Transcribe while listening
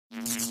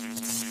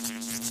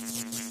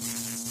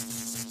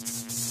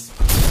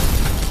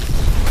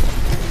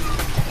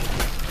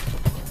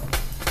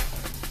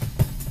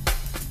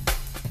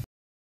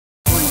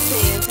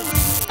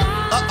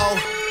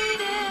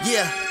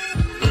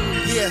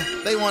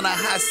want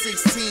a hot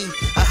 16,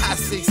 a hot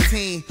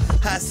 16,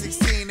 hot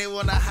 16, they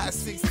want a hot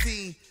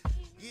 16.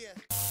 Yeah.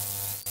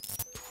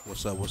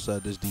 What's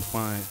up, this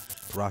Defiant,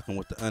 rocking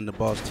with the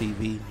Undabozz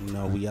TV. You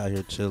know, we out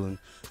here chilling,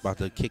 about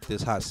to kick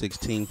this hot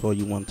 16 for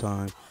you one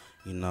time.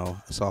 You know,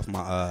 it's off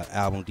my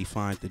album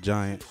Defiant the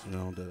Giant. You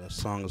know, the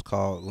song is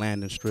called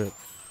Landing Strip,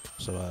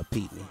 so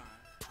peep me.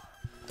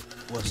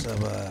 What's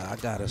up, I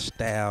got a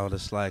style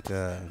that's like,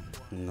 you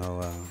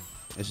know,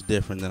 it's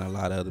different than a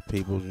lot of other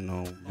people, you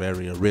know,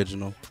 very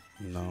original,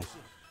 you know.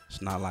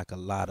 It's not like a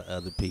lot of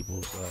other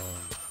people's.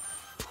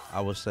 I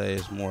would say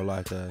it's more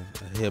like a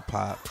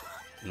hip-hop,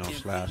 you know,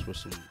 slash with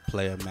some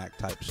player Mac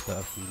type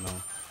stuff, you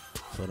know,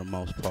 for the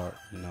most part.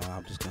 You know,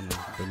 I'm just gonna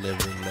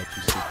deliver and let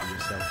you see for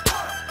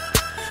yourself.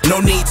 No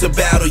need to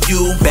battle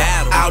you,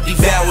 I'll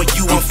devour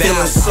you. I'm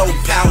feeling so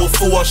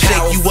powerful, I'll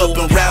shake you up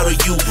and rattle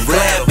you.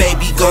 Glad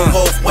baby go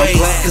both ways,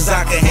 cause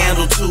I can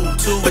handle two.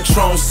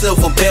 Patron,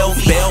 Silver,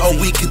 Belvy,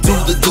 or we could do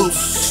the goose.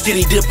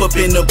 Skinny dip up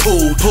in the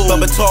pool,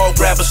 Bubba tall,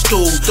 grab a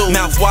stool.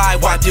 Mouth wide,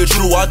 wipe your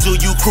drew, I'll do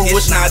you crew,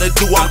 it's not a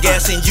do. I'm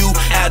gassing you,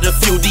 add a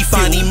few,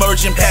 define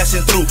emerging,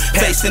 passing through.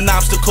 Facing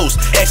obstacles,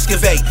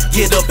 excavate,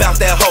 get up out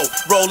that hole.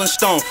 Rolling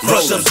stone,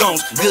 crush up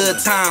zones, good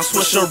times,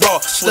 swish a raw.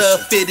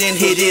 Stuff it and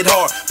hit it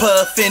hard,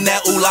 puff in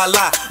that ooh la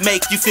la, make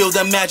you feel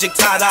the magic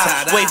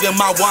tie-dye. Waving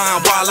my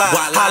wine, voila,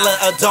 holla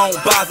or don't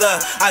bother,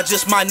 I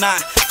just might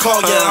not call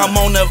ya. I'm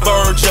on the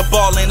verge of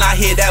balling, I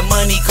hear that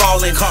money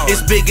calling.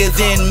 It's bigger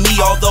than me,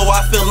 although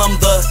I feel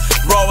I'm the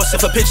rawest.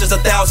 If a picture's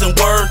 1,000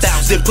 words,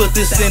 then put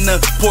this in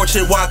the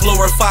portrait while I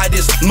glorify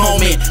this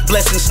moment.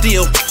 Blessing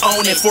still,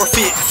 own it,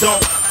 forfeit,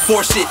 don't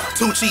force it.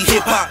 Tucci,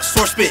 hip-hop,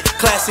 source spit,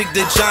 classic,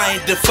 the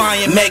giant,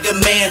 Defiant, Mega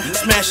Man,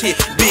 smash hit,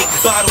 big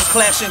bottles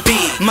clashing,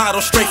 big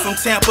model straight from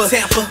Tampa.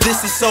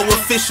 This is so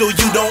official,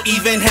 you don't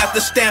even have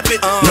to stamp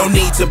it. No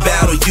need to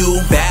battle you,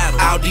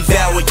 I'll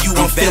devour you.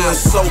 I'm feeling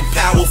so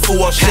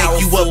powerful, I'll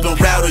shake you up and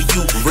rattle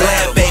you.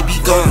 Glad baby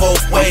go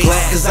both ways,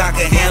 cause I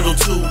can handle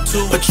two.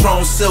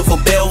 Patron, Silver,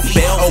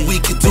 Belvy, or we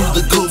could do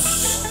the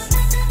goose.